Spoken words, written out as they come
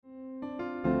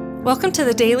Welcome to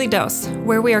the Daily Dose,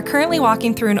 where we are currently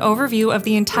walking through an overview of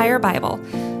the entire Bible.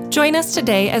 Join us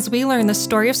today as we learn the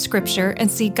story of Scripture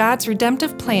and see God's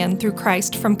redemptive plan through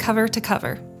Christ from cover to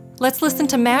cover. Let's listen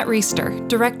to Matt Reisetter,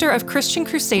 Director of Christian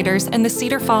Crusaders and the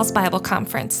Cedar Falls Bible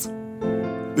Conference.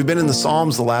 We've been in the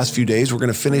Psalms the last few days. We're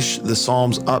going to finish the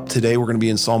Psalms up today. We're going to be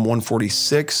in Psalm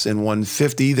 146 and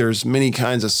 150. There's many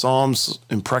kinds of Psalms,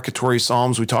 imprecatory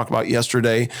Psalms we talked about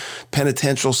yesterday,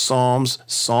 penitential Psalms,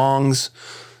 songs,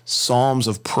 Psalms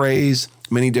of praise,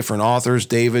 many different authors,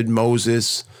 David,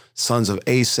 Moses, sons of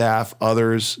Asaph,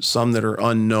 others, some that are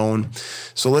unknown.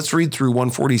 So let's read through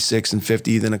 146 and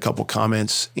 50, then a couple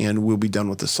comments, and we'll be done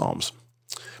with the Psalms.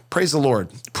 Praise the Lord.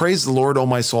 Praise the Lord, O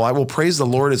my soul. I will praise the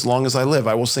Lord as long as I live.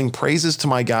 I will sing praises to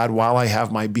my God while I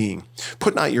have my being.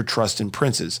 Put not your trust in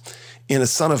princes, in a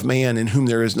son of man in whom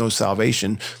there is no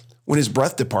salvation. When his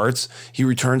breath departs, he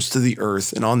returns to the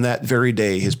earth, and on that very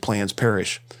day his plans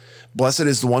perish. Blessed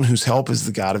is the one whose help is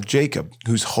the God of Jacob,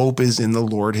 whose hope is in the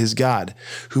Lord his God,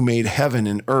 who made heaven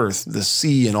and earth, the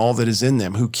sea and all that is in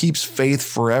them, who keeps faith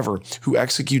forever, who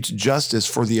executes justice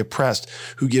for the oppressed,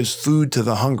 who gives food to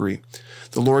the hungry.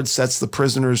 The Lord sets the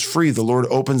prisoners free. The Lord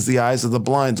opens the eyes of the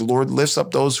blind. The Lord lifts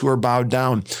up those who are bowed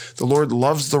down. The Lord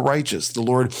loves the righteous. The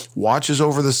Lord watches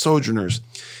over the sojourners.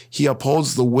 He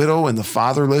upholds the widow and the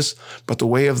fatherless, but the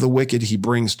way of the wicked he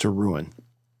brings to ruin.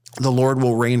 The Lord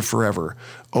will reign forever.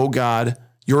 O God,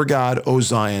 your God, O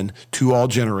Zion, to all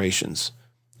generations.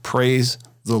 Praise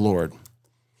the Lord.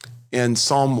 And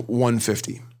Psalm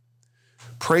 150.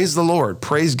 Praise the Lord.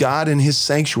 Praise God in his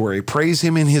sanctuary. Praise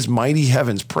him in his mighty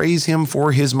heavens. Praise him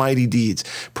for his mighty deeds.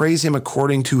 Praise him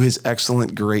according to his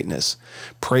excellent greatness.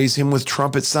 Praise him with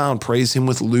trumpet sound. Praise him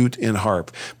with lute and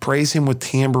harp. Praise him with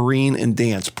tambourine and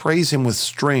dance. Praise him with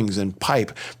strings and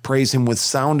pipe. Praise him with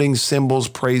sounding cymbals.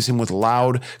 Praise him with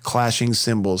loud clashing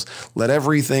cymbals. Let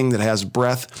everything that has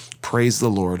breath praise the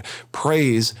Lord.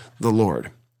 Praise the Lord.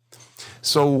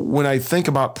 So when I think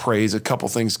about praise, a couple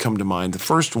things come to mind. The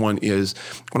first one is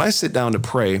when I sit down to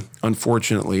pray,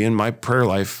 unfortunately, and my prayer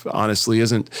life honestly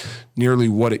isn't nearly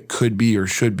what it could be or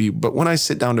should be, but when I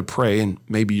sit down to pray, and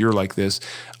maybe you're like this,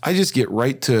 I just get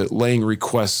right to laying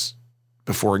requests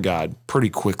before God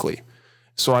pretty quickly.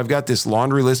 So I've got this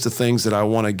laundry list of things that I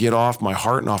want to get off my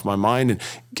heart and off my mind, and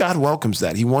God welcomes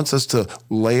that. He wants us to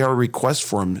lay our requests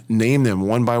for him, name them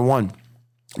one by one.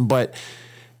 But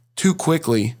too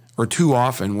quickly, or too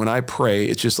often when I pray,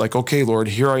 it's just like, okay, Lord,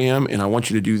 here I am, and I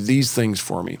want you to do these things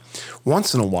for me.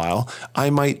 Once in a while, I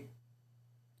might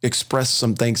express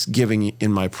some thanksgiving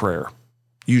in my prayer,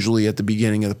 usually at the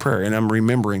beginning of the prayer. And I'm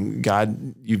remembering,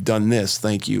 God, you've done this,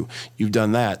 thank you. You've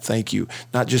done that, thank you.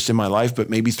 Not just in my life, but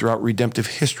maybe throughout redemptive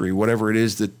history, whatever it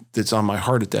is that's on my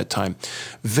heart at that time.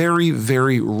 Very,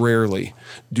 very rarely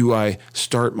do I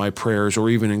start my prayers or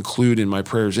even include in my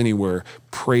prayers anywhere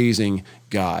praising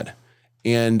God.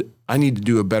 And I need to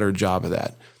do a better job of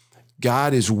that.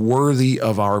 God is worthy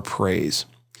of our praise.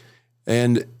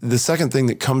 And the second thing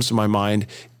that comes to my mind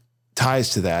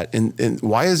ties to that. And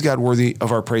why is God worthy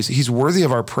of our praise? He's worthy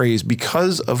of our praise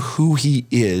because of who he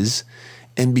is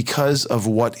and because of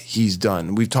what he's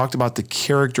done. We've talked about the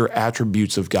character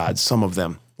attributes of God, some of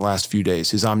them last few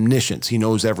days. His omniscience, he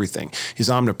knows everything.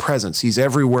 His omnipresence, he's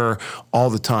everywhere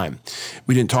all the time.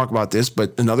 We didn't talk about this,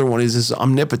 but another one is his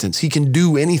omnipotence. He can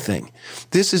do anything.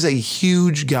 This is a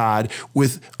huge God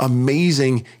with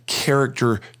amazing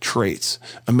character traits,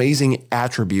 amazing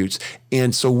attributes.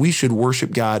 And so we should worship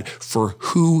God for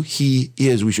who he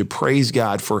is. We should praise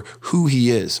God for who he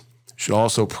is. Should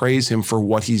also praise him for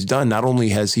what he's done. Not only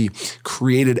has he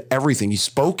created everything, he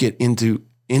spoke it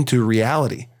into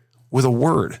reality with a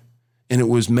word, and it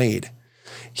was made.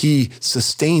 He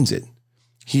sustains it.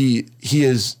 He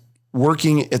is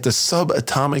working at the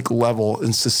subatomic level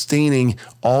and sustaining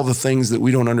all the things that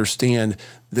we don't understand,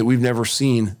 that we've never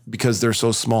seen because they're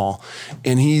so small.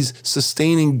 And he's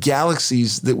sustaining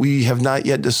galaxies that we have not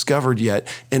yet discovered yet,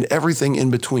 and everything in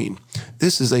between.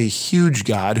 This is a huge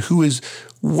God who is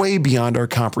way beyond our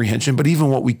comprehension, but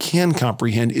even what we can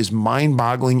comprehend is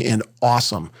mind-boggling and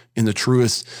awesome in the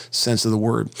truest sense of the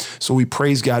word. So we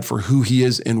praise God for who he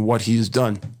is and what he has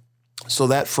done. So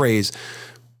that phrase,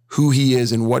 who he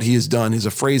is and what he has done, is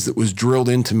a phrase that was drilled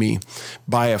into me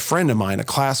by a friend of mine, a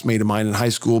classmate of mine in high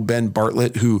school, Ben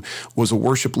Bartlett, who was a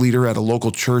worship leader at a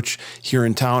local church here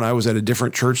in town. I was at a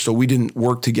different church, so we didn't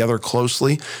work together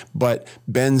closely, but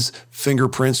Ben's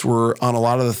fingerprints were on a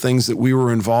lot of the things that we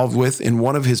were involved with. And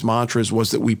one of his mantras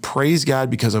was that we praise God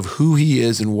because of who he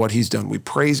is and what he's done. We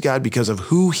praise God because of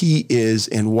who he is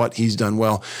and what he's done.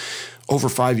 Well, over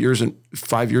 5 years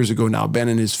ago now, Ben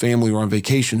and his family were on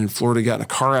vacation in Florida, got in a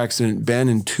car accident. Ben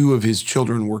and two of his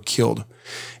children were killed.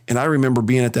 And I remember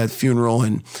being at that funeral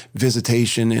and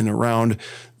visitation and around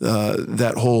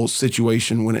that whole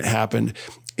situation when it happened.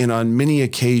 And on many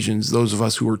occasions, those of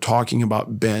us who were talking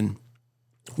about Ben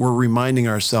were reminding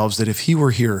ourselves that if he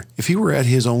were here, if he were at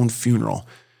his own funeral,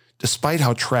 despite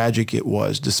how tragic it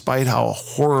was, despite how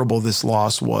horrible this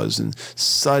loss was and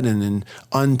sudden and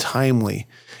untimely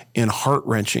and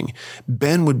heart-wrenching,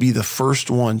 Ben would be the first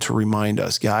one to remind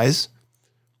us, guys,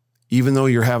 even though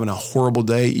you're having a horrible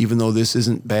day, even though this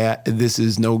isn't bad, this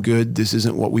is no good, this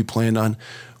isn't what we planned on,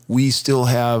 we still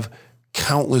have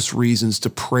countless reasons to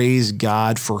praise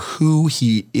God for who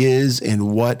he is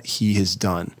and what he has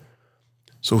done.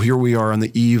 So here we are on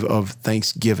the eve of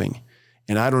Thanksgiving,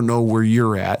 and I don't know where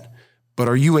you're at, but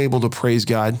are you able to praise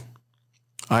God?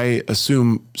 I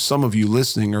assume some of you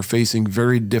listening are facing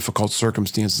very difficult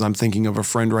circumstances. I'm thinking of a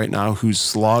friend right now who's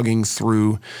slogging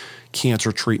through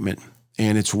cancer treatment,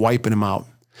 and it's wiping him out.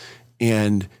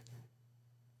 And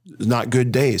not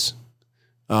good days,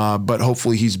 but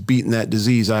hopefully he's beaten that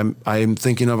disease. I'm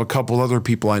thinking of a couple other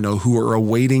people I know who are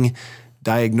awaiting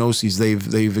diagnoses.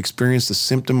 They've experienced a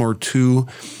symptom or two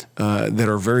that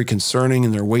are very concerning,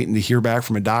 and they're waiting to hear back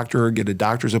from a doctor or get a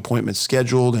doctor's appointment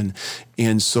scheduled.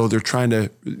 And so they're trying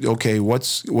to, okay,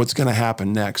 what's going to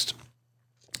happen next?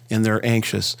 And they're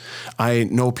anxious. I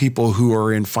know people who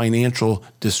are in financial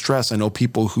distress. I know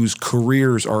people whose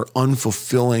careers are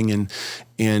unfulfilling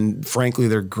and frankly,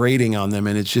 they're grating on them.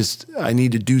 And it's just, I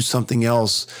need to do something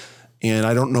else. And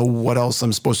I don't know what else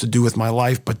I'm supposed to do with my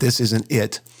life, but this isn't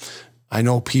it. I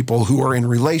know people who are in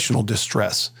relational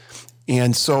distress.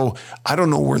 And so I don't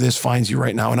know where this finds you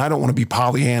right now. And I don't want to be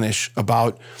Pollyannish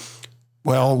about,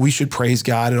 well, we should praise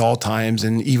God at all times.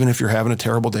 And even if you're having a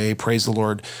terrible day, praise the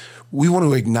Lord. We want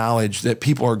to acknowledge that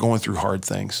people are going through hard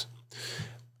things.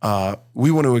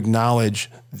 We want to acknowledge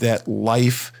that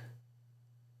life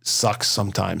sucks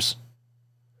sometimes.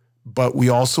 But we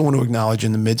also want to acknowledge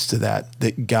in the midst of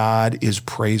that God is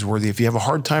praiseworthy. If you have a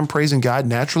hard time praising God,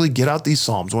 naturally get out these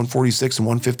Psalms, 146 and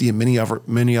 150 and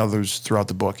many others throughout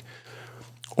the book.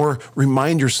 Or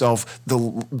remind yourself the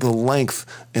length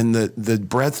and the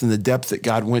breadth and the depth that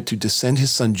God went to send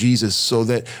his son Jesus so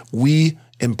that we,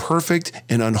 imperfect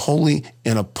and unholy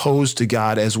and opposed to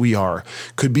God as we are,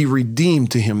 could be redeemed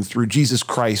to him through Jesus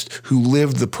Christ, who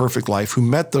lived the perfect life, who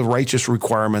met the righteous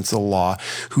requirements of the law,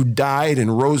 who died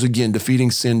and rose again,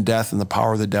 defeating sin, death, and the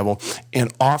power of the devil,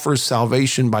 and offers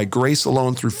salvation by grace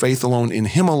alone, through faith alone, in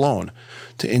him alone,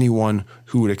 to anyone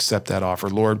who would accept that offer.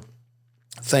 Lord,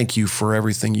 thank you for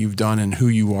everything you've done and who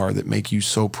you are that make you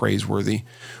so praiseworthy.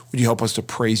 Would you help us to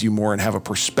praise you more and have a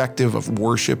perspective of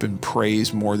worship and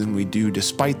praise more than we do,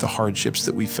 despite the hardships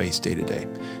that we face day to day?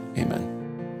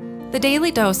 Amen. The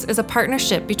Daily Dose is a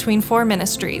partnership between 4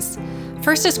 ministries.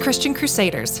 First is Christian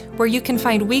Crusaders, where you can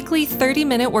find weekly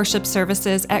 30-minute worship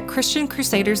services at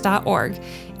christiancrusaders.org,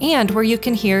 and where you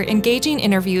can hear engaging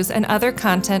interviews and other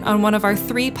content on one of our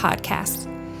 3 podcasts.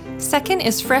 Second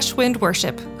is Fresh Wind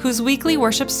Worship, whose weekly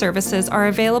worship services are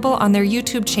available on their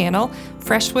YouTube channel,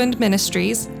 Fresh Wind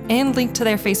Ministries, and linked to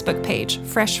their Facebook page,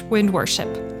 Fresh Wind Worship.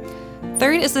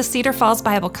 Third is the Cedar Falls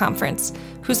Bible Conference,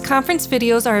 whose conference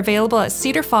videos are available at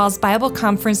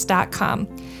cedarfallsbibleconference.com.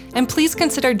 And please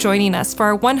consider joining us for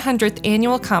our 100th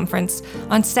annual conference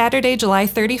on Saturday, July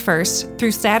 31st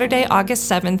through Saturday,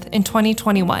 August 7th in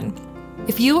 2021.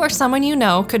 If you or someone you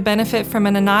know could benefit from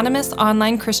an anonymous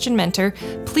online Christian mentor,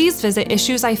 please visit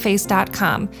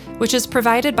issuesiface.com, which is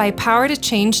provided by Power to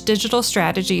Change Digital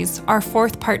Strategies, our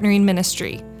 4th partnering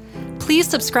ministry. Please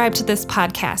subscribe to this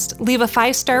podcast, leave a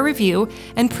 5-star review,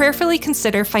 and prayerfully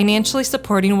consider financially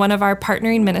supporting one of our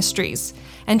partnering ministries.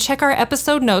 And check our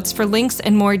episode notes for links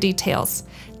and more details.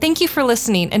 Thank you for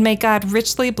listening, and may God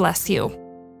richly bless you.